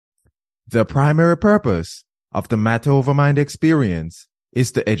The primary purpose of the Matter Over Mind experience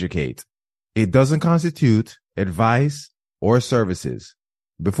is to educate. It doesn't constitute advice or services.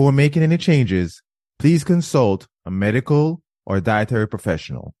 Before making any changes, please consult a medical or dietary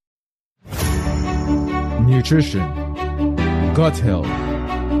professional. Nutrition, gut health,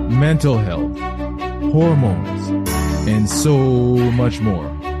 mental health, hormones, and so much more.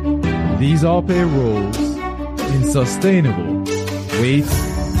 These all play roles in sustainable weight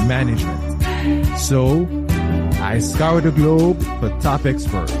management. So, I scour the globe for top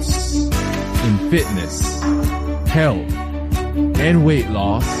experts in fitness, health, and weight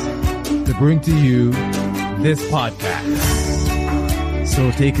loss to bring to you this podcast. So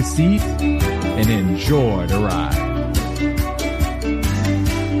take a seat and enjoy the ride.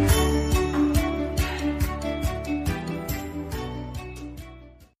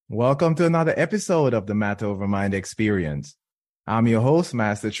 Welcome to another episode of the Matter Over Mind experience. I'm your host,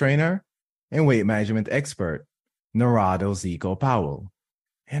 master trainer, and weight management expert, Narado Zico Powell.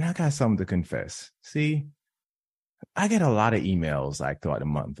 And I got something to confess. See, I get a lot of emails like throughout the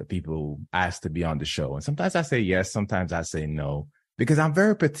month that people ask to be on the show. And sometimes I say yes, sometimes I say no, because I'm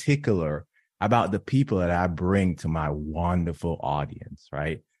very particular about the people that I bring to my wonderful audience,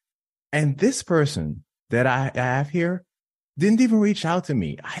 right? And this person that I have here didn't even reach out to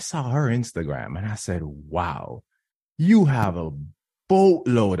me. I saw her Instagram and I said, wow, you have a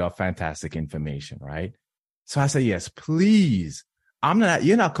boatload of fantastic information, right? So I said, yes, please.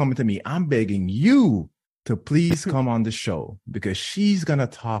 You're not coming to me. I'm begging you to please come on the show because she's going to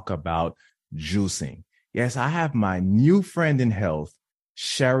talk about juicing. Yes, I have my new friend in health,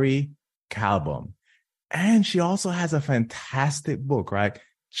 Cherie Calbom. And she also has a fantastic book, right?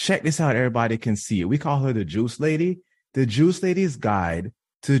 Check this out. Everybody can see it. We call her the Juice Lady, the Juice Lady's Guide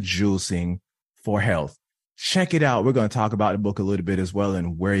to Juicing for Health. Check it out. We're going to talk about the book a little bit as well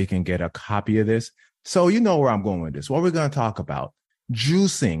and where you can get a copy of this. So you know where I'm going with this. What we're going to talk about,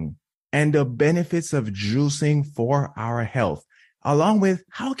 juicing and the benefits of juicing for our health, along with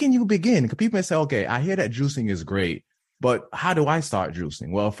how can you begin? Because people may say, okay, I hear that juicing is great, but how do I start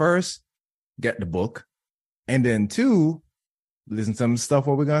juicing? Well, first, get the book. And then two, listen to some stuff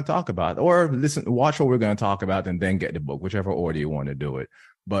what we're going to talk about, or watch what we're going to talk about and then get the book, whichever order you want to do it.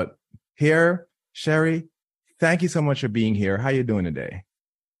 But here, Cherie, thank you so much for being here. How are you doing today?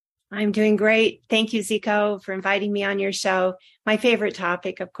 I'm doing great. Thank you, Zico, for inviting me on your show. My favorite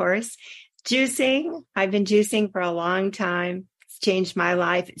topic, of course, juicing. I've been juicing for a long time. It's changed my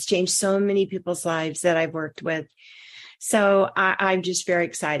life. It's changed so many people's lives that I've worked with. So I'm just very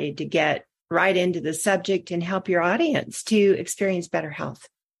excited to get right into the subject and help your audience to experience better health.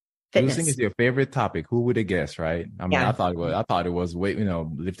 Fitness. Juicing is your favorite topic. Who would have guessed, right? I mean, yeah. I thought it was weight,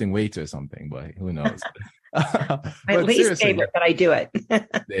 lifting weights or something, but who knows? My least favorite, but I do it.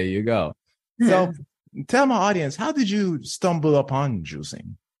 There you go. So tell my audience, how did you stumble upon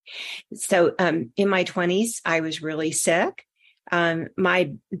juicing? So in my 20s, I was really sick.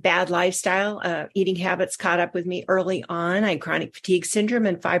 My bad lifestyle, eating habits caught up with me early on. I had chronic fatigue syndrome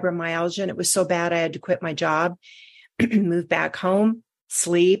and fibromyalgia, and it was so bad I had to quit my job, move back home,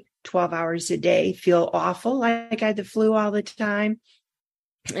 sleep 12 hours a day, feel awful, like I had the flu all the time.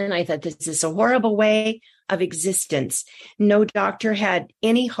 And I thought, this is a horrible way of existence. No doctor had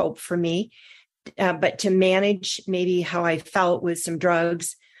any hope for me, but to manage maybe how I felt with some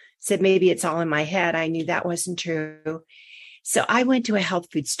drugs, said maybe it's all in my head. I knew that wasn't true. So I went to a health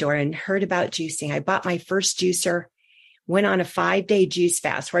food store and heard about juicing. I bought my first juicer, went on a 5-day juice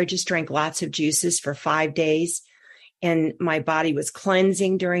fast where I just drank lots of juices for 5 days. And my body was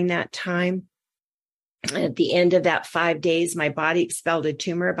cleansing during that time. At the end of that 5 days, my body expelled a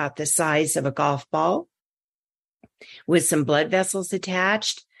tumor about the size of a golf ball with some blood vessels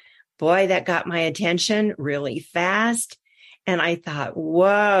attached. Boy, that got my attention really fast. And I thought,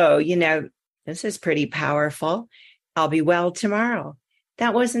 whoa, this is pretty powerful. I'll be well tomorrow.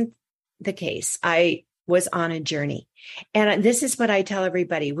 That wasn't the case. I was on a journey. And this is what I tell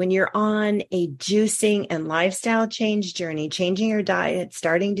everybody. When you're on a juicing and lifestyle change journey, changing your diet,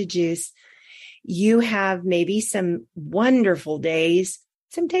 starting to juice, you have maybe some wonderful days,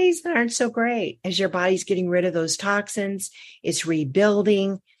 some days that aren't so great as your body's getting rid of those toxins, it's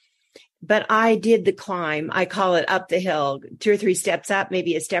rebuilding. But I did the climb. I call it up the hill, 2 or 3 steps up,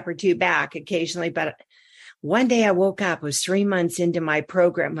 maybe a step or 2 back occasionally. But one day I woke up, was 3 months into my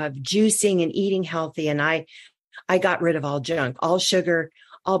program of juicing and eating healthy. And I got rid of all junk, all sugar,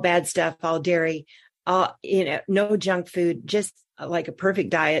 all bad stuff, all dairy, no junk food, just like a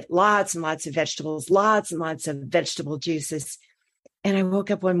perfect diet, lots and lots of vegetables, lots and lots of vegetable juices. And I woke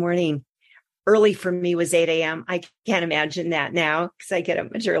up one morning, early for me was 8 a.m. I can't imagine that now because I get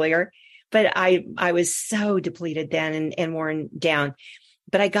up much earlier. But I was so depleted then and worn down.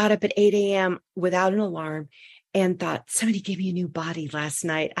 But I got up at 8 a.m. without an alarm and thought, somebody gave me a new body last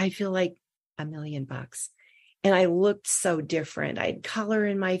night. I feel like $1,000,000. And I looked so different. I had color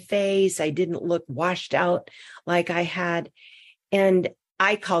in my face. I didn't look washed out like I had. And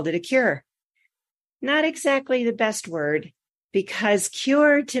I called it a cure. Not exactly the best word, because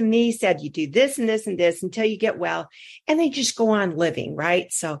cure to me said you do this and this and this until you get well, and they just go on living,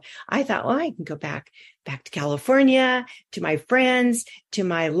 right? So I thought, well, I can go back to California, to my friends, to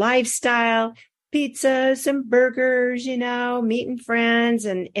my lifestyle, pizzas and burgers, meeting friends.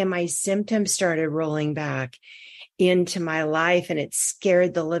 And my symptoms started rolling back into my life, and it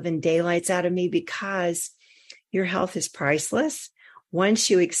scared the living daylights out of me, because your health is priceless. Once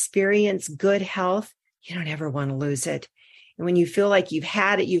you experience good health, you don't ever want to lose it. And when you feel like you've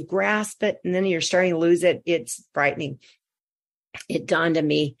had it, you've grasped it, and then you're starting to lose it, it's frightening. It dawned on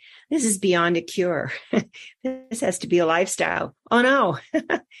me, this is beyond a cure. This has to be a lifestyle. Oh, no.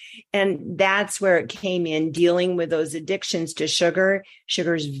 And that's where it came in, dealing with those addictions to sugar.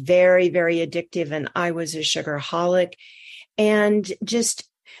 Sugar is very, very addictive. And I was a sugarholic. And just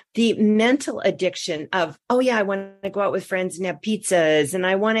the mental addiction of, oh, yeah, I want to go out with friends and have pizzas, and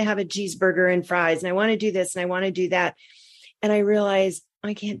I want to have a cheeseburger and fries, and I want to do this, and I want to do that. And I realized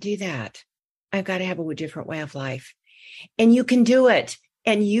I can't do that. I've got to have a different way of life. And you can do it,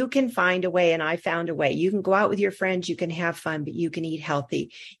 and you can find a way. And I found a way. You can go out with your friends, you can have fun, but you can eat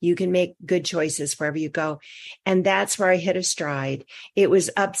healthy. You can make good choices wherever you go. And that's where I hit a stride. It was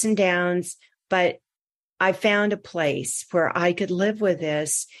ups and downs, but I found a place where I could live with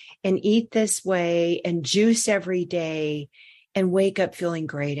this and eat this way and juice every day and wake up feeling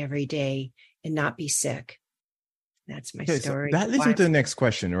great every day and not be sick. That's my story. So that leads me to the next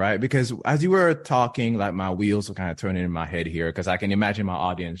question, right? Because as you were talking, like my wheels were kind of turning in my head here, because I can imagine my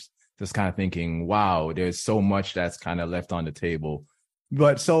audience just kind of thinking, wow, there's so much that's kind of left on the table.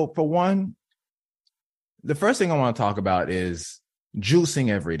 But so for one, the first thing I want to talk about is juicing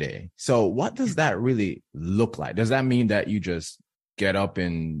every day. So what does that really look like? Does that mean that you just get up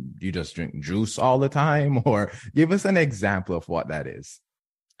and you just drink juice all the time? Or give us an example of what that is.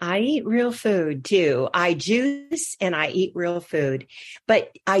 I eat real food too. I juice and I eat real food,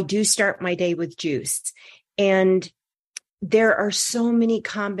 but I do start my day with juice. And there are so many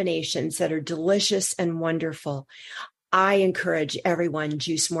combinations that are delicious and wonderful. I encourage everyone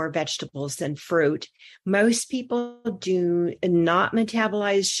juice more vegetables than fruit. Most people do not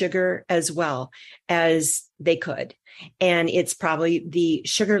metabolize sugar as well as they could. And it's probably the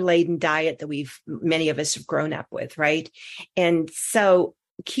sugar-laden diet that many of us have grown up with, right? And so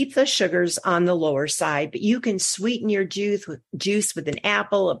keep the sugars on the lower side, but you can sweeten your juice with an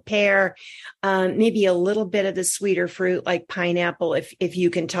apple, a pear, maybe a little bit of the sweeter fruit like pineapple, if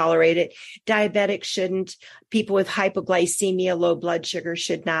you can tolerate it. Diabetics shouldn't. People with hypoglycemia, low blood sugar,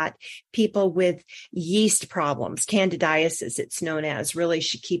 should not. People with yeast problems, candidiasis, it's known as, really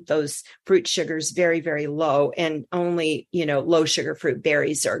should keep those fruit sugars very, very low, and only, low sugar fruit,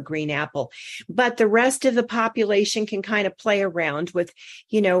 berries or green apple. But the rest of the population can kind of play around with,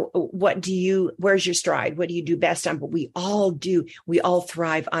 where's your stride? What do you do best on? But we all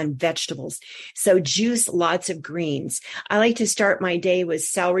thrive on vegetables. So juice, lots of greens. I like to start my day with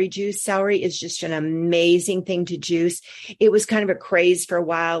celery juice. Celery is just an amazing thing to juice. It was kind of a craze for a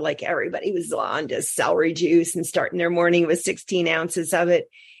while. Like everybody was on to celery juice and starting their morning with 16 ounces of it.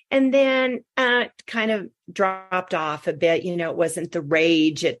 And then kind of dropped off a bit. It wasn't the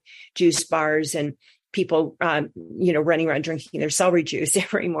rage at juice bars and people, running around drinking their celery juice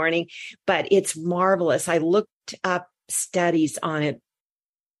every morning, but it's marvelous. I looked up studies on it,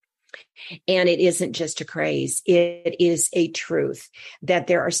 and it isn't just a craze. It is a truth that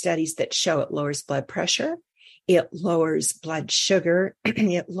there are studies that show it lowers blood pressure, it lowers blood sugar,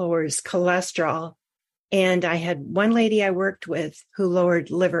 it lowers cholesterol. And I had one lady I worked with who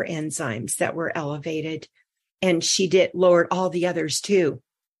lowered liver enzymes that were elevated, and she lowered all the others too.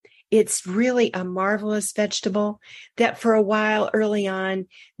 It's really a marvelous vegetable that for a while early on,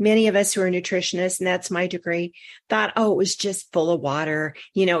 many of us who are nutritionists, and that's my degree, thought, it was just full of water.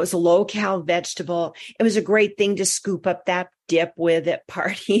 It was a low-cal vegetable. It was a great thing to scoop up that dip with at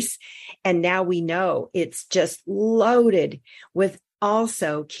parties. And now we know it's just loaded with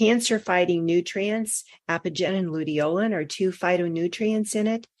also cancer-fighting nutrients. Apigenin and luteolin are two phytonutrients in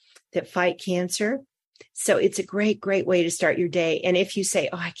it that fight cancer. So it's a great, great way to start your day. And if you say,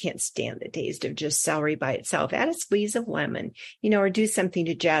 I can't stand the taste of just celery by itself, add a squeeze of lemon, or do something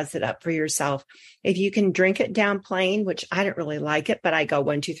to jazz it up for yourself. If you can drink it down plain, which I don't really like it, but I go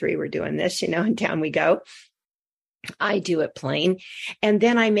 1, 2, 3, we're doing this, and down we go. I do it plain. And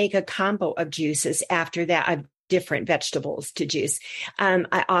then I make a combo of juices after that. I've different vegetables to juice.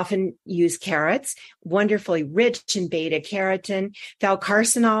 I often use carrots, wonderfully rich in beta carotene.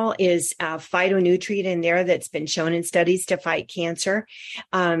 Valcarcinol is a phytonutrient in there that's been shown in studies to fight cancer.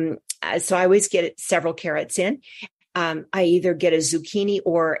 So I always get several carrots in. I either get a zucchini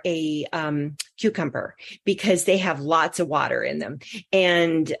or a cucumber because they have lots of water in them.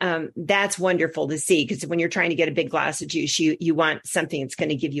 And that's wonderful to see, because when you're trying to get a big glass of juice, you want something that's going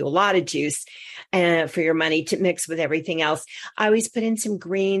to give you a lot of juice for your money to mix with everything else. I always put in some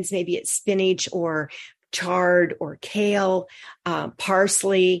greens, maybe it's spinach or chard or kale,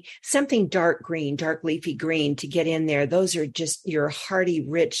 parsley, something dark green, dark leafy green to get in there. Those are just your hearty,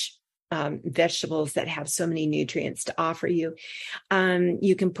 rich vegetables that have so many nutrients to offer you.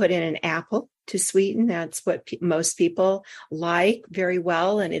 You can put in an apple to sweeten. That's what most people like very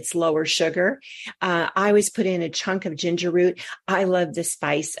well, and it's lower sugar. I always put in a chunk of ginger root. I love the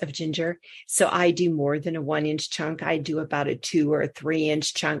spice of ginger, so I do more than a 1-inch chunk. I do about a 2 or a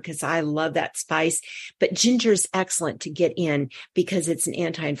 3-inch chunk because I love that spice. But ginger is excellent to get in because it's an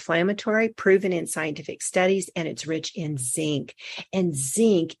anti-inflammatory, proven in scientific studies, and it's rich in zinc. And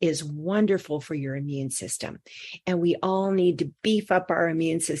zinc is wonderful for your immune system. And we all need to beef up our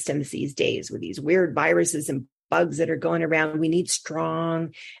immune systems these days with these weird viruses and bugs that are going around. We need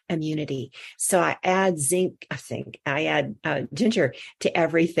strong immunity. So I add zinc, I add ginger to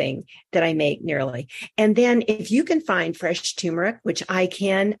everything that I make nearly. And then if you can find fresh turmeric, which I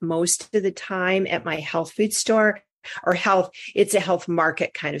can most of the time at my health food store, or it's a health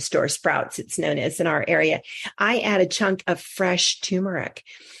market kind of store, Sprouts, it's known as in our area. I add a chunk of fresh turmeric.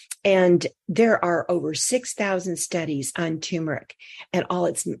 And there are over 6,000 studies on turmeric and all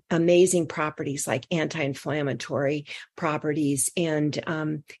its amazing properties, like anti-inflammatory properties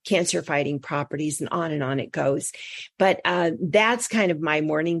and cancer-fighting properties, and on it goes. But that's kind of my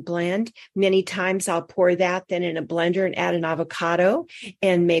morning blend. Many times I'll pour that then in a blender and add an avocado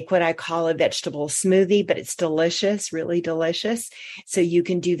and make what I call a vegetable smoothie, but it's delicious, really delicious. So you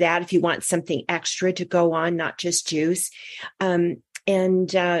can do that if you want something extra to go on, not just juice.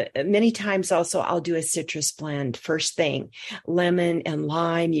 And many times also I'll do a citrus blend first thing, lemon and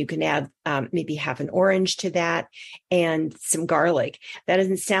lime. You can add maybe half an orange to that and some garlic. That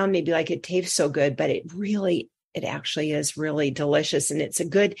doesn't sound maybe like it tastes so good, but it actually is really delicious. And it's a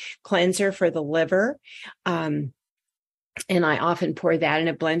good cleanser for the liver. And I often pour that in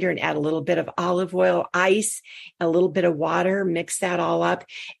a blender and add a little bit of olive oil, ice, a little bit of water, mix that all up.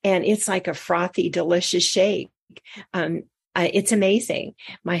 And it's like a frothy, delicious shake. It's amazing.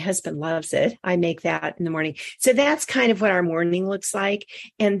 My husband loves it. I make that in the morning. So that's kind of what our morning looks like.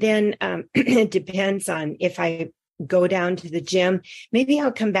 And then it depends on if I go down to the gym, maybe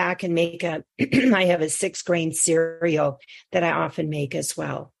I'll come back and make I have a 6-grain cereal that I often make as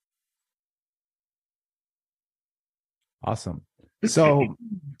well. Awesome. So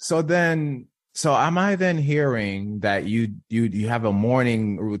am I then hearing that you have a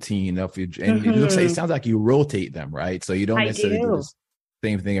morning routine of your, and it sounds like you rotate them, right? So you don't necessarily do the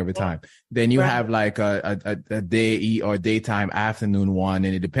same thing every time. Then you have like a day or daytime afternoon one,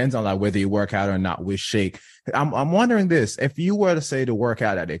 and it depends on like whether you work out or not with shake. I'm wondering this, if you were to say to work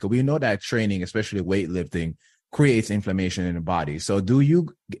out that day, because we know that training, especially weightlifting, creates inflammation in the body. So do you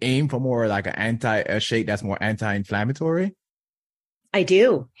aim for more like a shake that's more anti-inflammatory? I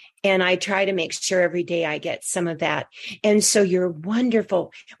do. And I try to make sure every day I get some of that. And so you're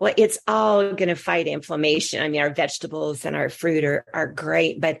wonderful. Well, it's all going to fight inflammation. I mean, our vegetables and our fruit are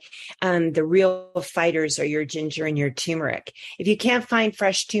great, but the real fighters are your ginger and your turmeric. If you can't find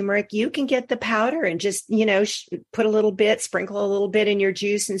fresh turmeric, you can get the powder and just, put a little bit, sprinkle a little bit in your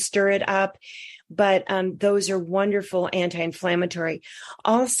juice and stir it up. But those are wonderful anti-inflammatory.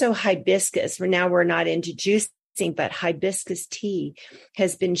 Also hibiscus. Now we're not into juice, but hibiscus tea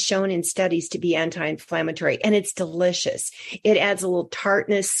has been shown in studies to be anti-inflammatory, and it's delicious. It adds a little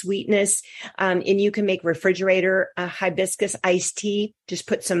tartness, sweetness, and you can make refrigerator hibiscus iced tea. Just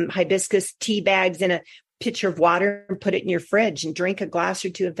put some hibiscus tea bags in a pitcher of water and put it in your fridge and drink a glass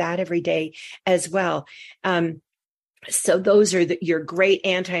or two of that every day as well. So those are your great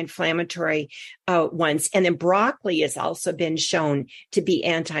anti-inflammatory ones. And then broccoli has also been shown to be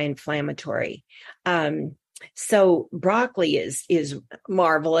anti-inflammatory. So broccoli is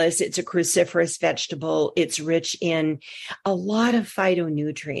marvelous. It's a cruciferous vegetable. It's rich in a lot of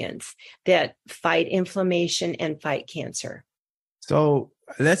phytonutrients that fight inflammation and fight cancer. So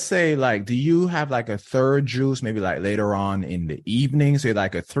let's say, like, do you have like a third juice, maybe like later on in the evening? So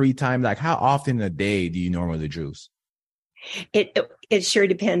like a 3 time, like how often a day do you normally juice? It sure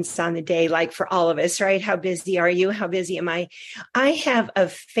depends on the day, like for all of us, right? How busy are you? How busy am I? I have a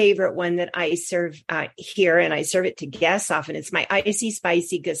favorite one that I serve here, and I serve it to guests often. It's my icy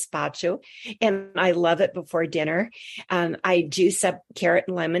spicy gazpacho, and I love it before dinner. I juice up carrot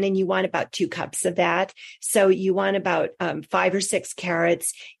and lemon, and you want about 2 cups of that. So you want about 5 or 6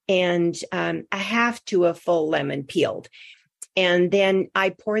 carrots and a half to a full lemon peeled. And then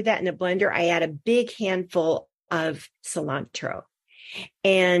I pour that in a blender. I add a big handful of cilantro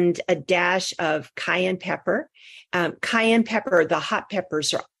and a dash of cayenne pepper. Cayenne pepper, the hot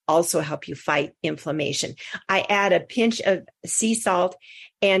peppers also help you fight inflammation. I add a pinch of sea salt,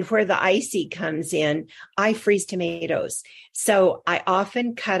 and where the icy comes in, I freeze tomatoes. So I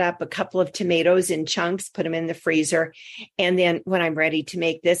often cut up a couple of tomatoes in chunks, put them in the freezer. And then when I'm ready to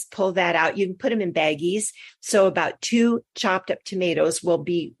make this, pull that out. You can put them in baggies. So about 2 chopped up tomatoes will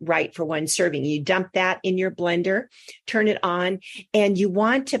be right for 1 serving. You dump that in your blender, turn it on, and you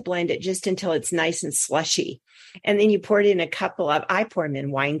want to blend it just until it's nice and slushy. And then you pour it in I pour them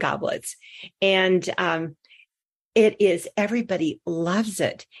in wine goblets. And everybody loves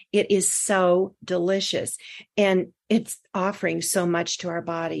it. It is so delicious. And it's offering so much to our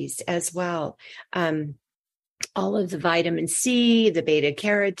bodies as well. All of the vitamin C, the beta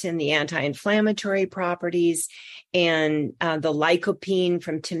carotene, the anti-inflammatory properties, and the lycopene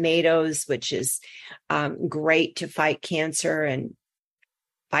from tomatoes, which is great to fight cancer, and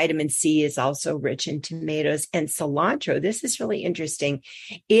vitamin C is also rich in tomatoes. And cilantro, this is really interesting.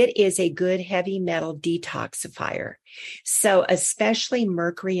 It is a good heavy metal detoxifier. So especially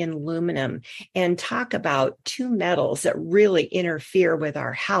mercury and aluminum, and talk about 2 metals that really interfere with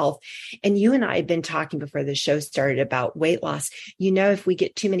our health. And you and I had been talking before the show started about weight loss. If we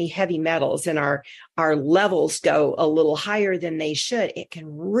get too many heavy metals and our levels go a little higher than they should, it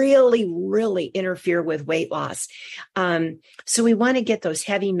can really, really interfere with weight loss. So we want to get those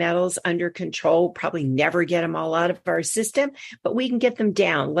heavy metals under control, probably never get them all out of our system, but we can get them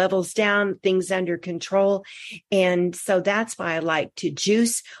down, levels down, things under control. And so that's why I like to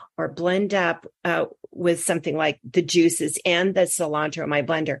juice or blend up with something like the juices and the cilantro in my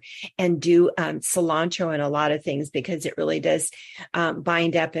blender, and do cilantro in a lot of things, because it really does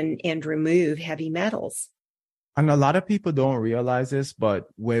bind up and remove heavy metals. And a lot of people don't realize this, but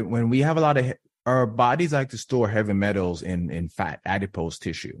when we have our bodies like to store heavy metals in fat, adipose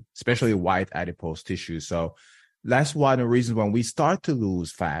tissue, especially white adipose tissue. So that's one of the reasons when we start to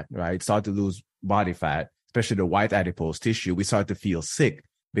lose fat, right? Start to lose body fat, especially the white adipose tissue, we start to feel sick,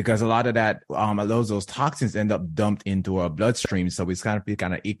 because a lot of that, a lot of those toxins end up dumped into our bloodstream. So we kind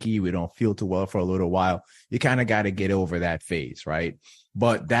of icky. We don't feel too well for a little while. You kind of got to get over that phase, right?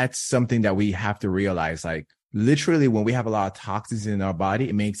 But that's something that we have to realize. Like literally, when we have a lot of toxins in our body,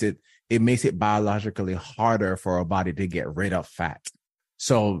 it makes it biologically harder for our body to get rid of fat.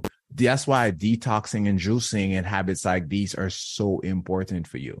 So that's why detoxing and juicing and habits like these are so important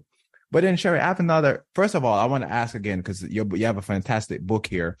for you. But then, Cherie, I have first of all, I want to ask again, because you have a fantastic book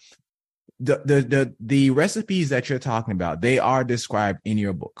here. The recipes that you're talking about, they are described in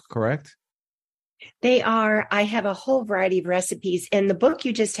your book, correct? They are. I have a whole variety of recipes, and the book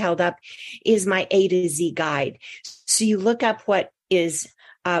you just held up is my A to Z guide. So you look up what is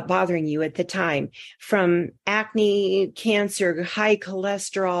bothering you at the time, from acne, cancer, high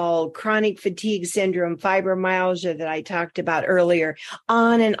cholesterol, chronic fatigue syndrome, fibromyalgia that I talked about earlier,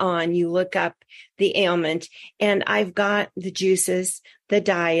 on and on. You look up the ailment, and I've got the juices, the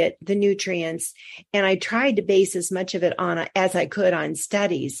diet, the nutrients, and I tried to base as much of it as I could on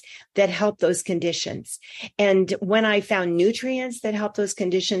studies that help those conditions. And when I found nutrients that help those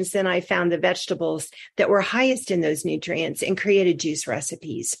conditions, then I found the vegetables that were highest in those nutrients and created juice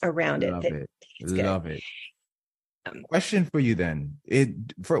recipes around it. Love it. Question for you then.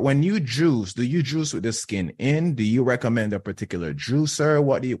 When you juice, do you juice with the skin in? Do you recommend a particular juicer?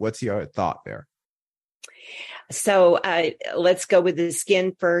 What's your thought there? So let's go with the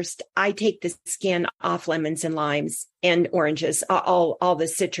skin first. I take the skin off lemons and limes and oranges, all the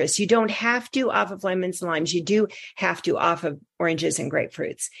citrus. You don't have to off of lemons and limes. You do have to off of oranges and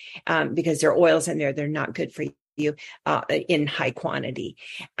grapefruits because there are oils in there. They're not good for you in high quantity.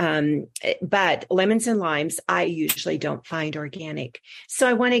 But lemons and limes, I usually don't find organic. So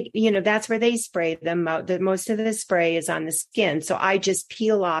I want to, that's where they spray them. Most of the spray is on the skin. So I just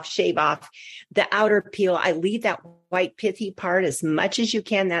shave off the outer peel. I leave that white pithy part as much as you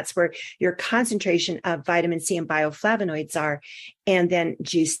can. That's where your concentration of vitamin C and bioflavonoids are, and then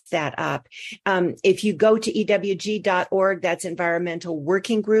juice that up. If you go to EWG.org, that's Environmental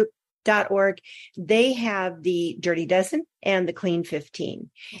Working Group.org. They have the Dirty Dozen and the clean 15.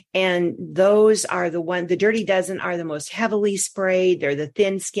 And those are the dirty dozen are the most heavily sprayed. They're the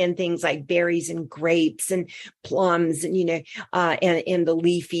thin skin things like berries and grapes and plums and, and the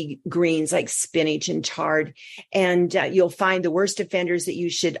leafy greens like spinach and chard. And you'll find the worst offenders that you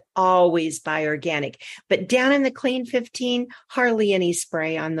should always buy organic. But down in the clean 15, hardly any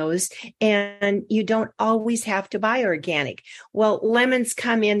spray on those. And you don't always have to buy organic. Well, lemons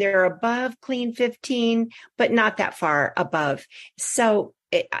come in, they're above clean 15, but not that far above. So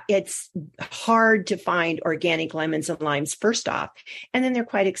it's hard to find organic lemons and limes first off. And then they're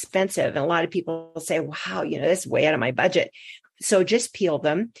quite expensive. And a lot of people say, wow, that's way out of my budget. So just peel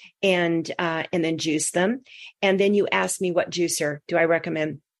them and then juice them. And then you ask me, what juicer do I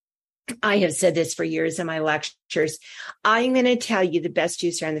recommend? I have said this for years in my lectures. I'm going to tell you the best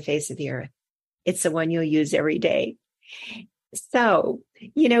juicer on the face of the earth. It's the one you'll use every day. So,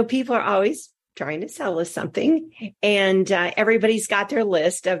 people are always trying to sell us something, and everybody's got their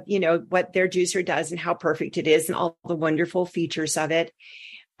list of, what their juicer does and how perfect it is and all the wonderful features of it.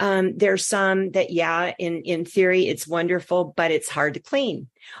 There's some that, in theory, it's wonderful, but it's hard to clean,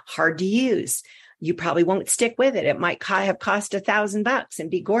 hard to use. You probably won't stick with it. It might have cost $1,000 and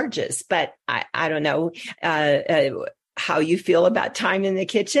be gorgeous, but I don't know how you feel about time in the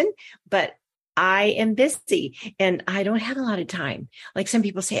kitchen, but I am busy and I don't have a lot of time. Like some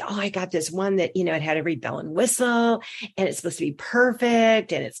people say, oh, I got this one that, it had every bell and whistle and it's supposed to be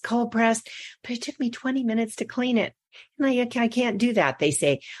perfect and it's cold pressed, but it took me 20 minutes to clean it. And I can't do that. They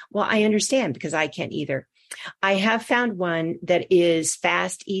say, well, I understand because I can't either. I have found one that is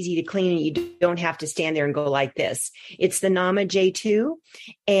fast, easy to clean, and you don't have to stand there and go like this. It's the Nama J2,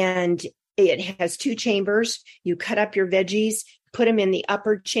 and it has 2 chambers. You cut up your veggies, put them in the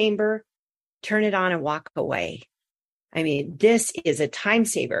upper chamber, turn it on and walk away. I mean, this is a time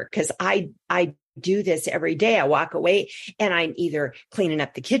saver because I do this every day. I walk away and I'm either cleaning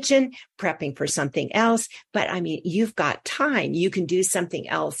up the kitchen, prepping for something else. But I mean, you've got time. You can do something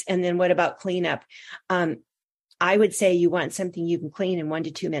else. And then what about cleanup? I would say you want something you can clean in 1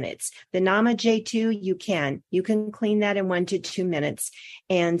 to 2 minutes. The Nama J2, you can clean that in 1 to 2 minutes.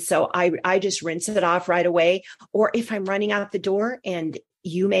 And so I just rinse it off right away. Or if I'm running out the door and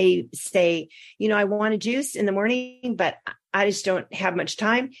you may say, I want a juice in the morning, but I just don't have much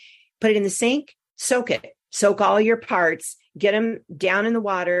time. Put it in the sink, soak it, soak all your parts, get them down in the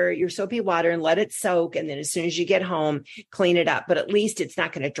water, your soapy water, and let it soak. And then as soon as you get home, clean it up. But at least it's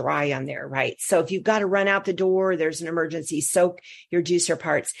not going to dry on there, right? So if you've got to run out the door, there's an emergency, soak your juicer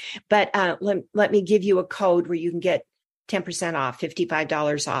parts. But let me give you a code where you can get 10% off,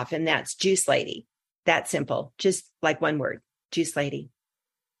 $55 off. And that's Juice Lady. That simple. Just like one word, Juice Lady.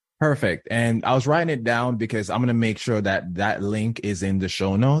 Perfect. And I was writing it down because I'm going to make sure that link is in the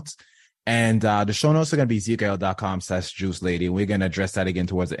show notes. And the show notes are going to be zkl.com/juice lady. We're going to address that again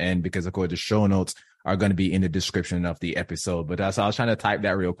towards the end because, of course, the show notes are going to be in the description of the episode. But so I was trying to type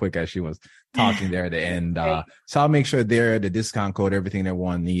that real quick as she was talking there at the end. So I'll make sure there, the discount code, everything that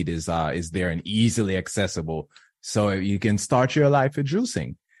one need is there and easily accessible. So you can start your life with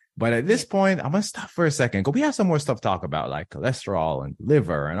juicing. But at this point, I'm going to stop for a second because we have some more stuff to talk about, like cholesterol and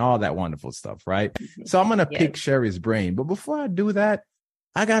liver and all that wonderful stuff, right? So I'm going to pick Cherie's brain. But before I do that,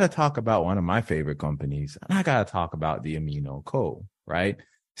 I got to talk about one of my favorite companies, and I got to talk about the Amino Co., right?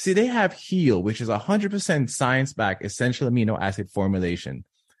 See, they have Heal, which is 100% science-backed essential amino acid formulation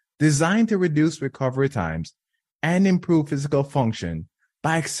designed to reduce recovery times and improve physical function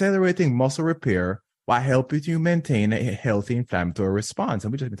by accelerating muscle repair while helping you maintain a healthy inflammatory response.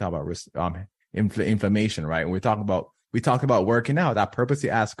 And we just been talking about inflammation, right? And we talked about working out. I purposely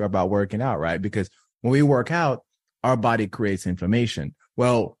asked her about working out, right? Because when we work out, our body creates inflammation.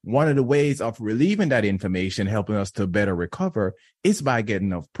 Well, one of the ways of relieving that inflammation, helping us to better recover, is by getting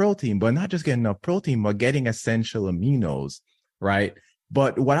enough protein, but not just getting enough protein, but getting essential aminos, right?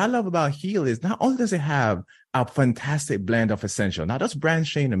 But what I love about Heal is not only does it have a fantastic blend of essential, not just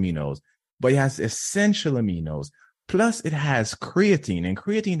branched chain aminos, but it has essential aminos. Plus, it has creatine, and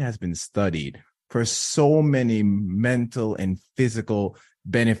creatine has been studied for so many mental and physical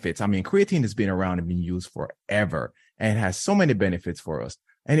benefits. I mean, creatine has been around and been used forever and has so many benefits for us.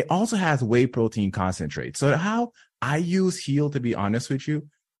 And it also has whey protein concentrate. So how I use Heal, to be honest with you,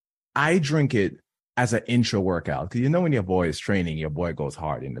 I drink it as an intro workout. Because when your boy is training, your boy goes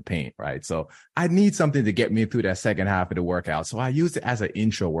hard in the paint, right? So I need something to get me through that second half of the workout. So I use it as an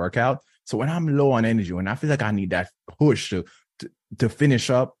intro workout. So when I'm low on energy, when I feel like I need that push to finish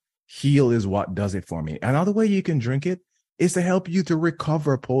up, Heal is what does it for me. Another way you can drink it is to help you to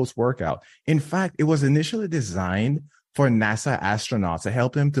recover post-workout. In fact, it was initially designed for NASA astronauts to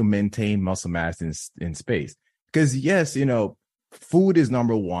help them to maintain muscle mass in space. Because yes, food is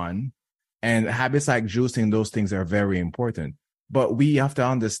number one, and habits like juicing, those things are very important. But we have to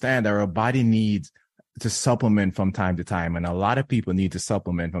understand that our body needs to supplement from time to time. And a lot of people need to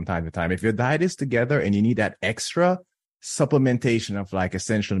supplement from time to time. If your diet is together and you need that extra supplementation of like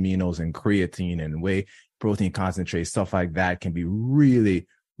essential aminos and creatine and whey protein concentrate, stuff like that can be really,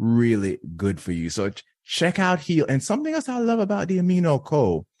 really good for you. So check out Heal. And something else I love about the Amino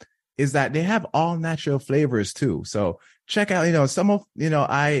Co is that they have all natural flavors too. So check out, some of,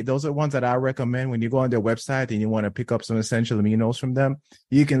 those are ones that I recommend when you go on their website and you want to pick up some essential aminos from them.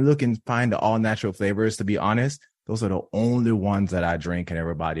 You can look and find the all natural flavors. To be honest, those are the only ones that I drink, and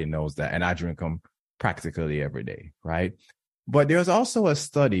everybody knows that. And I drink them practically every day, right? But there's also a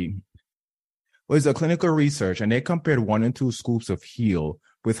study, it's a clinical research, and they compared 1 and 2 scoops of Heal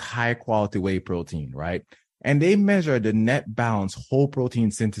with high quality whey protein, right? And they measured the net balance whole protein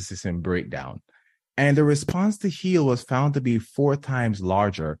synthesis and breakdown. And the response to Heal was found to be 4 times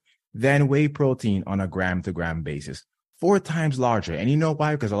larger than whey protein on a gram to gram basis. 4 times larger. And you know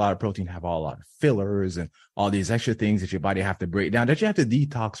why? Because a lot of protein have a lot of fillers and all these extra things that your body have to break down that you have to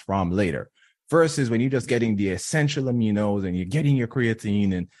detox from later. Versus when you're just getting the essential aminos and you're getting your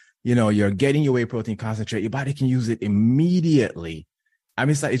creatine and, you're getting your whey protein concentrate, your body can use it immediately. I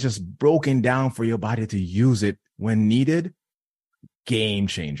mean, it's just broken down for your body to use it when needed. Game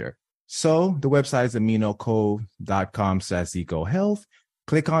changer. So the website is aminoco.com/ecohealth.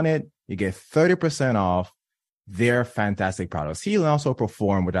 Click on it. You get 30% off their fantastic products. Heal also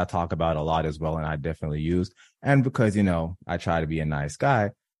Perform, which I talk about a lot as well, and I definitely use. And because, I try to be a nice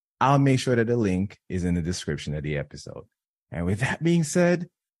guy, I'll make sure that the link is in the description of the episode. And with that being said,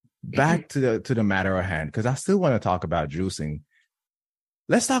 back to the matter at hand, because I still want to talk about juicing.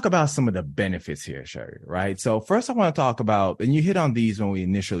 Let's talk about some of the benefits here, Cherie, right? So first I want to talk about, and you hit on these when we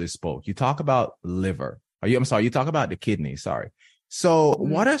initially spoke, you talk about liver. You talk about the kidney, sorry. So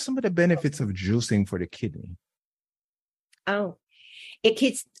what are some of the benefits of juicing for the kidney? Oh, it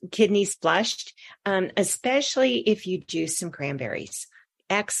keeps kidneys flushed, especially if you juice some cranberries.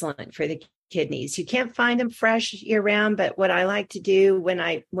 Excellent for the kidneys. You can't find them fresh year round, but what I like to do when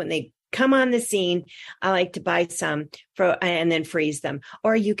they come on the scene, I like to buy some and then freeze them,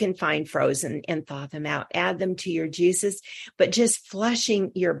 or you can find frozen and thaw them out, add them to your juices, but just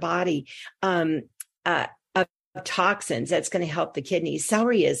flushing your body of toxins, that's going to help the kidneys.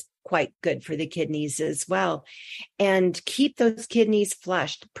 Celery is quite good for the kidneys as well. And keep those kidneys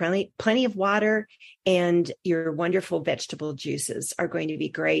flushed. Plenty of water and your wonderful vegetable juices are going to be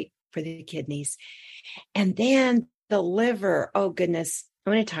great for the kidneys. And then the liver. Oh, goodness. I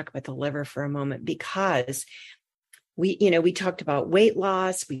want to talk about the liver for a moment, because we talked about weight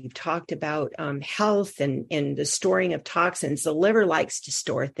loss. We've talked about health and the storing of toxins. The liver likes to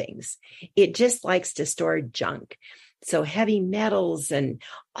store things. It just likes to store junk. So heavy metals and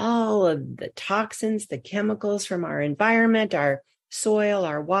all of the toxins, the chemicals from our environment, our soil,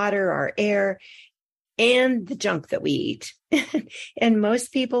 our water, our air, and the junk that we eat. And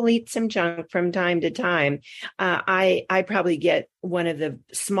most people eat some junk from time to time. I probably get one of the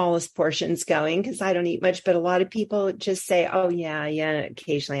smallest portions going because I don't eat much, but a lot of people just say, oh, yeah,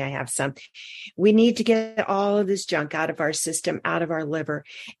 occasionally I have some. We need to get all of this junk out of our system, out of our liver.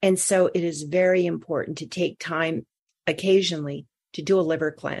 And so it is very important to take time occasionally to do a liver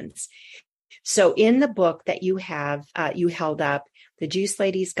cleanse. So in the book that you have, you held up, The Juice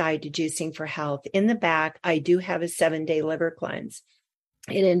Lady's Guide to Juicing for Health, in the back, I do have a 7-day liver cleanse.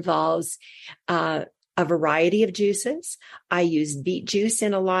 It involves a variety of juices. I use beet juice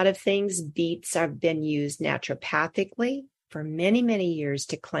in a lot of things. Beets have been used naturopathically for many, many years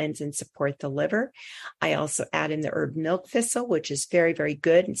to cleanse and support the liver. I also add in the herb milk thistle, which is very, very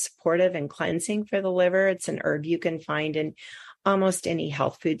good and supportive and cleansing for the liver. It's an herb you can find in almost any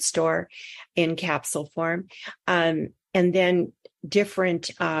health food store in capsule form. And then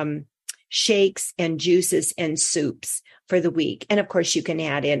different shakes and juices and soups for the week. And of course, you can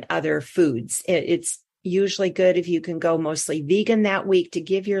add in other foods. It's usually good if you can go mostly vegan that week to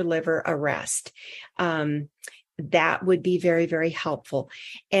give your liver a rest. That would be very, very helpful.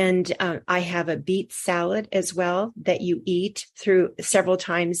 And I have a beet salad as well that you eat through several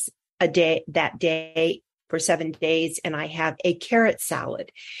times a day, that day, for 7 days. And I have a carrot salad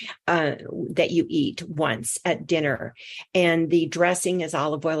that you eat once at dinner. And the dressing is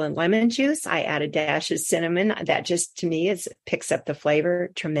olive oil and lemon juice. I add a dash of cinnamon. That just, to me, picks up the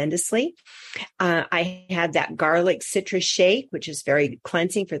flavor tremendously. I had that garlic citrus shake, which is very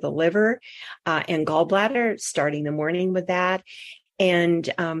cleansing for the liver and gallbladder, starting the morning with that. And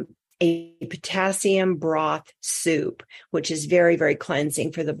a potassium broth soup, which is very, very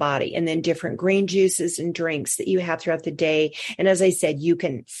cleansing for the body, and then different green juices and drinks that you have throughout the day. And as I said, you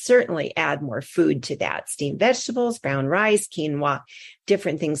can certainly add more food to that: steamed vegetables, brown rice, quinoa,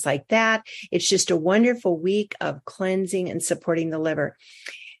 different things like that. It's just a wonderful week of cleansing and supporting the liver.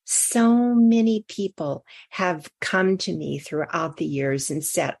 So many people have come to me throughout the years and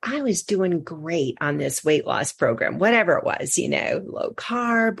said, I was doing great on this weight loss program, whatever it was, low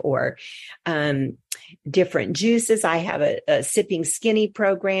carb or different juices. I have a sipping skinny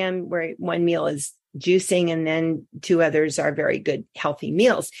program where one meal is juicing and then two others are very good, healthy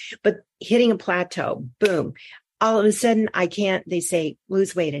meals. But hitting a plateau, boom, all of a sudden they say,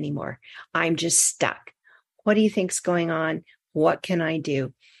 lose weight anymore. I'm just stuck. What do you think's going on? What can I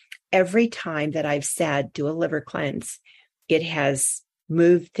do? Every time that I've said, do a liver cleanse, it has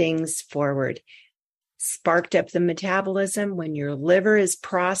moved things forward, sparked up the metabolism. When your liver is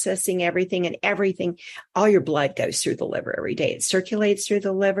processing everything, all your blood goes through the liver every day. It circulates through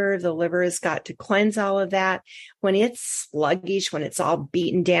the liver. The liver has got to cleanse all of that. When it's sluggish, when it's all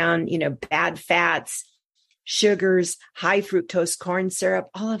beaten down, bad fats, sugars, high fructose corn syrup,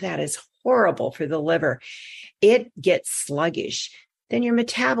 all of that is horrible for the liver. It gets sluggish. Then your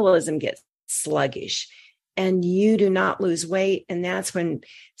metabolism gets sluggish and you do not lose weight. And that's when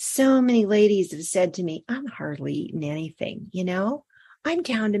so many ladies have said to me, I'm hardly eating anything, I'm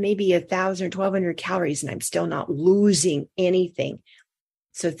down to maybe 1,000 or 1,200 calories and I'm still not losing anything.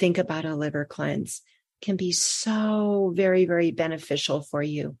 So think about a liver cleanse. It can be so very, very beneficial for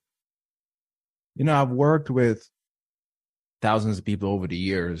you. I've worked with thousands of people over the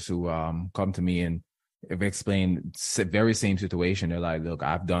years who come to me and have explained the very same situation. They're like, look,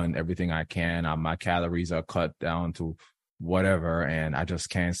 I've done everything I can. My calories are cut down to whatever, and I just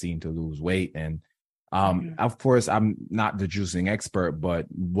can't seem to lose weight. And of course, I'm not the juicing expert, but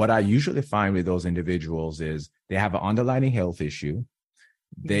what I usually find with those individuals is they have an underlying health issue.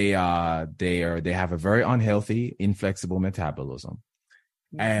 They have a very unhealthy, inflexible metabolism.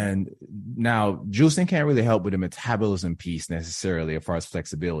 And now juicing can't really help with the metabolism piece necessarily as far as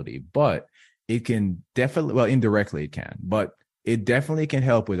flexibility, but it can definitely, well, indirectly it can, but it definitely can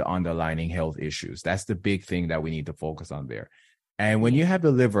help with underlying health issues. That's the big thing that we need to focus on there. And when you have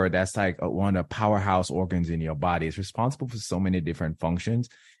the liver, that's like one of the powerhouse organs in your body. It's responsible for so many different functions,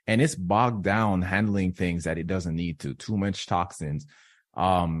 and it's bogged down handling things that it doesn't need to. Too much toxins.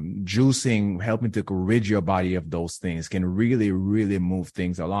 Juicing, helping to rid your body of those things can really, really move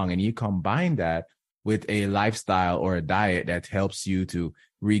things along. And you combine that with a lifestyle or a diet that helps you to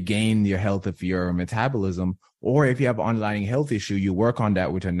regain your health of your metabolism, or if you have an underlying health issue, you work on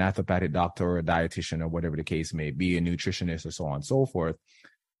that with a naturopathic doctor or a dietitian or whatever the case may be, a nutritionist or so on and so forth.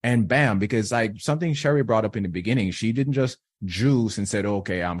 And bam, because like something Cherie brought up in the beginning, she didn't just juice and said,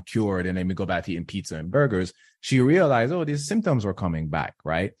 okay, I'm cured and let me go back to eating pizza and burgers. She realized, oh, these symptoms were coming back,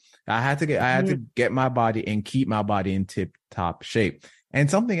 right? I had to get my body and keep my body in tip top shape. And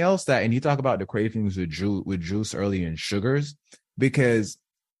something else and you talk about the cravings with juice early and sugars, because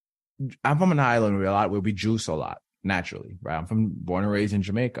I'm from an island where we juice a lot naturally, right? I'm born and raised in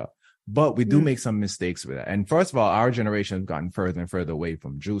Jamaica, but we do make some mistakes with that. And first of all, our generation has gotten further and further away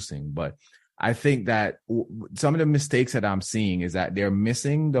from juicing. But I think that some of the mistakes that I'm seeing is that they're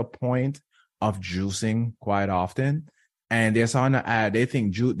missing the point of juicing quite often. And they're starting to add, they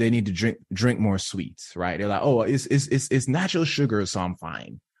think they need to drink more sweets, right? They're like, oh, it's natural sugar, so I'm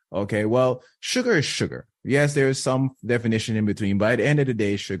fine. Okay, well, sugar is sugar. Yes, there's some definition in between, but at the end of the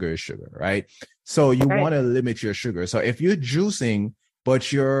day, sugar is sugar, right? So you want to limit your sugar. So if you're juicing,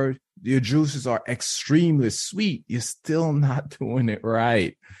 but your juices are extremely sweet, you're still not doing it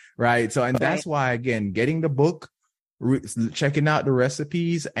right, right? So, and that's why, again, getting the book, checking out the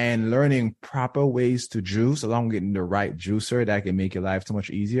recipes and learning proper ways to juice, along with getting the right juicer that can make your life so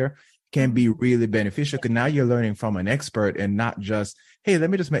much easier, can be really beneficial, because now you're learning from an expert and not just, hey, let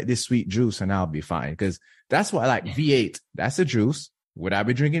me just make this sweet juice and I'll be fine. Because that's why, like V8, that's a juice. Would I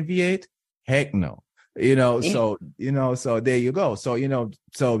be drinking V8? Heck no. So there you go.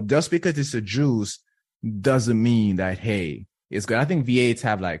 So just because it's a juice doesn't mean that, hey, it's good. I think V8s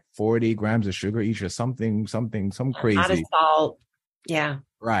have like 40 grams of sugar each or something crazy. A lot of salt. Yeah.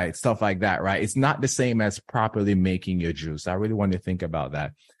 Right. Stuff like that. Right. It's not the same as properly making your juice. I really want to think about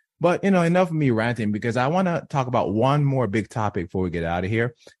that. But, enough of me ranting, because I want to talk about one more big topic before we get out of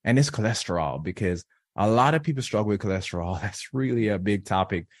here. And it's cholesterol, because a lot of people struggle with cholesterol. That's really a big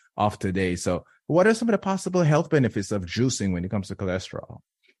topic of today. So what are some of the possible health benefits of juicing when it comes to cholesterol?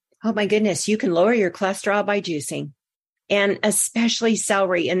 Oh, my goodness. You can lower your cholesterol by juicing, and especially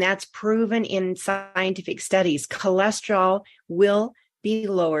celery. And that's proven in scientific studies. Cholesterol will be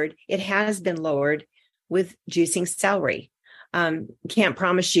lowered. It has been lowered with juicing celery. Can't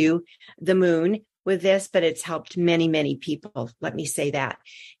promise you the moon with this, but it's helped many, many people. Let me say that.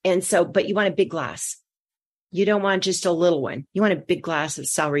 And so, but you want a big glass. You don't want just a little one. You want a big glass of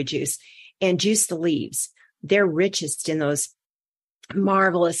celery juice, and juice the leaves. They're richest in those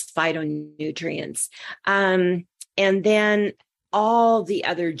marvelous phytonutrients. And then all the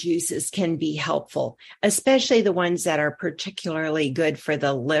other juices can be helpful, especially the ones that are particularly good for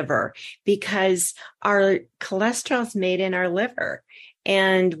the liver, because our cholesterol is made in our liver.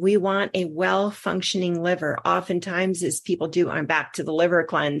 And we want a well-functioning liver. Oftentimes, as people do, I'm back to the liver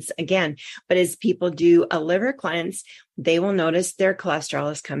cleanse again, but as people do a liver cleanse, they will notice their cholesterol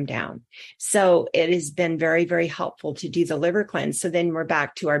has come down. So it has been very, very helpful to do the liver cleanse. So then we're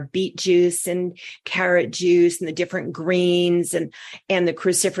back to our beet juice and carrot juice and the different greens and the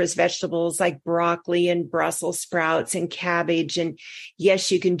cruciferous vegetables like broccoli and Brussels sprouts and cabbage. And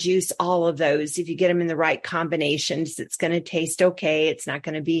yes, you can juice all of those. If you get them in the right combinations, it's going to taste okay. It's not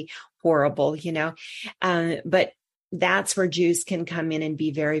going to be horrible, but that's where juice can come in and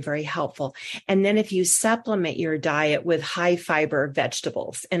be very, very helpful. And then if you supplement your diet with high fiber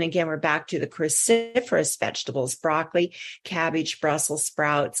vegetables, and again, we're back to the cruciferous vegetables, broccoli, cabbage, Brussels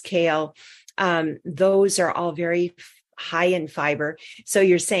sprouts, kale, those are all very high in fiber. So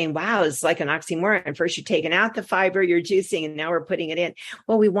you're saying, wow, it's like an oxymoron. First you're taking out the fiber, you're juicing, and now we're putting it in.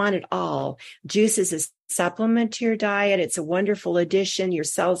 Well, we want it all. Juice is a supplement to your diet. It's a wonderful addition. Your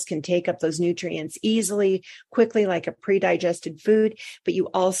cells can take up those nutrients easily, quickly, like a pre-digested food, but you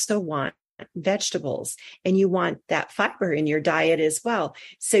also want vegetables, and you want that fiber in your diet as well.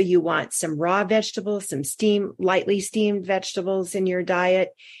 So you want some raw vegetables, some lightly steamed vegetables in your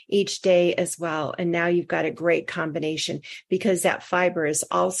diet each day as well. And now you've got a great combination, because that fiber is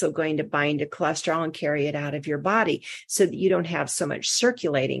also going to bind to cholesterol and carry it out of your body so that you don't have so much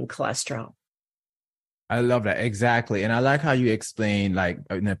circulating cholesterol. I love that. Exactly. And I like how you explain, like,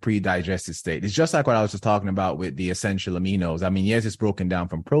 in a pre-digested state. It's just like what I was just talking about with the essential aminos. I mean, yes, it's broken down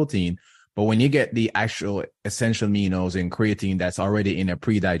from protein, but when you get the actual essential aminos and creatine that's already in a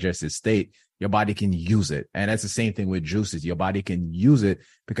pre-digested state, your body can use it. And that's the same thing with juices. Your body can use it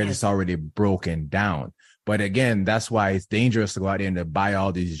because it's already broken down. But again, that's why it's dangerous to go out there and to buy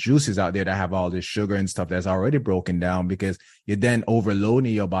all these juices out there that have all this sugar and stuff that's already broken down, because you're then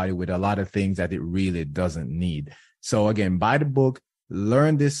overloading your body with a lot of things that it really doesn't need. So again, buy the book,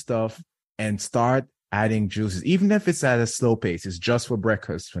 learn this stuff, and start adding juices, even if it's at a slow pace. It's just for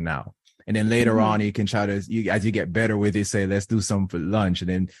breakfast for now. And then later on, you can try to, as you get better with it, say, let's do some for lunch. And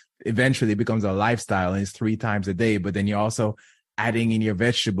then eventually it becomes a lifestyle, and it's 3 times a day. But then you're also adding in your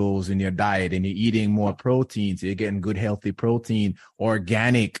vegetables in your diet, and you're eating more protein. So you're getting good, healthy protein,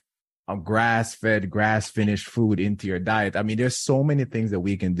 organic, grass-fed, grass-finished food into your diet. I mean, there's so many things that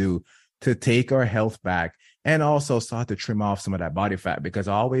we can do to take our health back, and also start to trim off some of that body fat. Because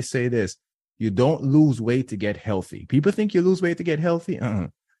I always say this, you don't lose weight to get healthy. People think you lose weight to get healthy.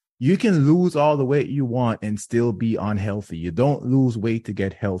 You can lose all the weight you want and still be unhealthy. You don't lose weight to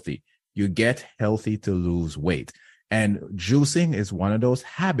get healthy. You get healthy to lose weight. And juicing is one of those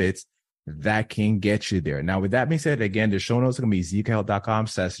habits that can get you there. Now, with that being said, again, the show notes are going to be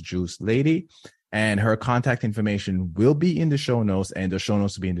zekehealth.com/juicelady, and her contact information will be in the show notes, and the show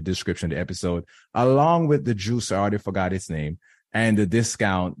notes will be in the description of the episode, along with the juice. I already forgot its name, and the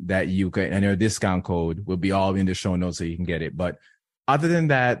discount that you can, and their discount code will be all in the show notes so you can get it. But other than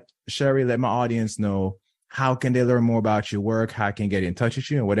that, Cherie, let my audience know, how can they learn more about your work? How can they get in touch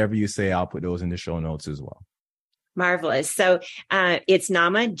with you? And whatever you say, I'll put those in the show notes as well. Marvelous. So it's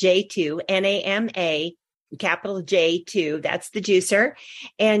NAMA J2, NAMA, capital J2. That's the juicer.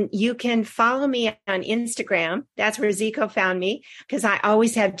 And you can follow me on Instagram. That's where Zico found me, because I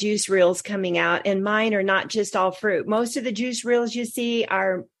always have juice reels coming out, and mine are not just all fruit. Most of the juice reels you see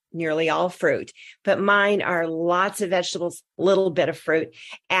are nearly all fruit, but mine are lots of vegetables, little bit of fruit,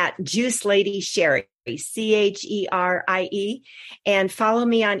 at Juice Lady Cherie, Cherie, and follow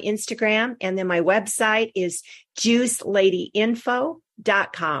me on Instagram. And then my website is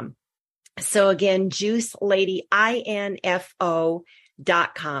juiceladyinfo.com. So again,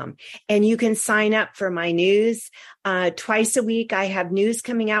 juiceladyinfo.com. And you can sign up for my news. Twice a week, I have news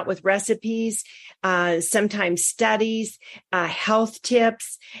coming out with recipes, sometimes studies, health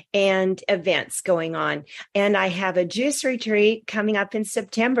tips, and events going on. And I have a juice retreat coming up in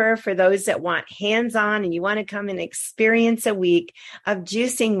September for those that want hands-on and you want to come and experience a week of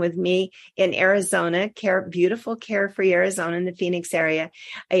juicing with me in Arizona, beautiful, carefree Arizona in the Phoenix area.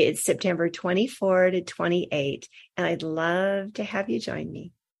 It's September 24 to 28. And I'd love to have you join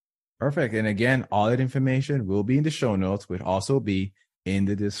me. Perfect. And again, all that information will be in the show notes, will also be in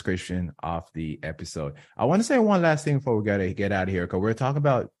the description of the episode. I want to say one last thing before we gotta get out of here, because we're talking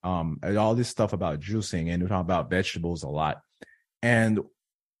about all this stuff about juicing, and we're talking about vegetables a lot. And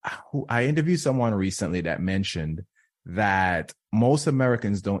I interviewed someone recently that mentioned that most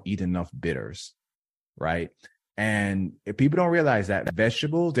Americans don't eat enough bitters, right? And if people don't realize that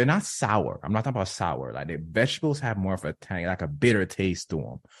vegetables, they're not sour. I'm not talking about sour. Like, the vegetables have more of a tang, like a bitter taste to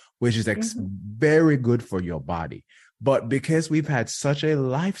them, which is very good for your body. But because we've had such a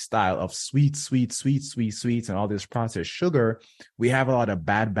lifestyle of sweets, and all this processed sugar, we have a lot of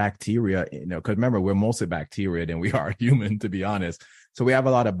bad bacteria, because remember, we're mostly bacteria than we are human, to be honest. So we have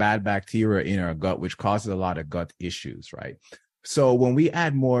a lot of bad bacteria in our gut, which causes a lot of gut issues, right? So when we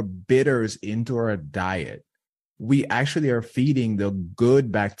add more bitters into our diet, we actually are feeding the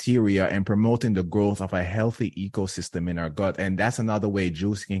good bacteria and promoting the growth of a healthy ecosystem in our gut. And that's another way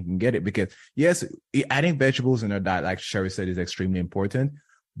juicing can get it, because yes, adding vegetables in our diet, like Cherie said, is extremely important.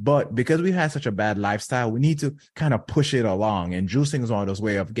 But because we had such a bad lifestyle, we need to kind of push it along. And juicing is one of those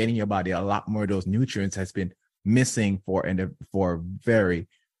ways of getting your body a lot more of those nutrients has been missing for a very,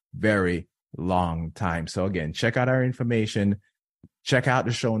 very long time. So again, check out our information. Check out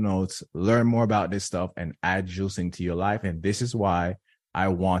the show notes, learn more about this stuff, and add juicing to your life. And this is why I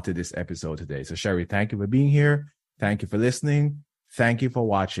wanted this episode today. So Cherie, thank you for being here. Thank you for listening. Thank you for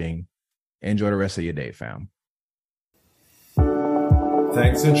watching. Enjoy the rest of your day, fam.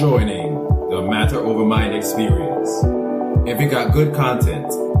 Thanks for joining the Matter Over Mind experience. If you got good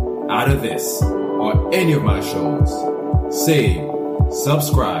content out of this or any of my shows, save,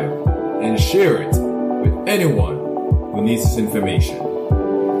 subscribe, and share it with anyone who needs this information.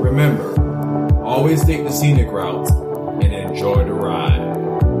 Remember, always take the scenic route and enjoy the ride.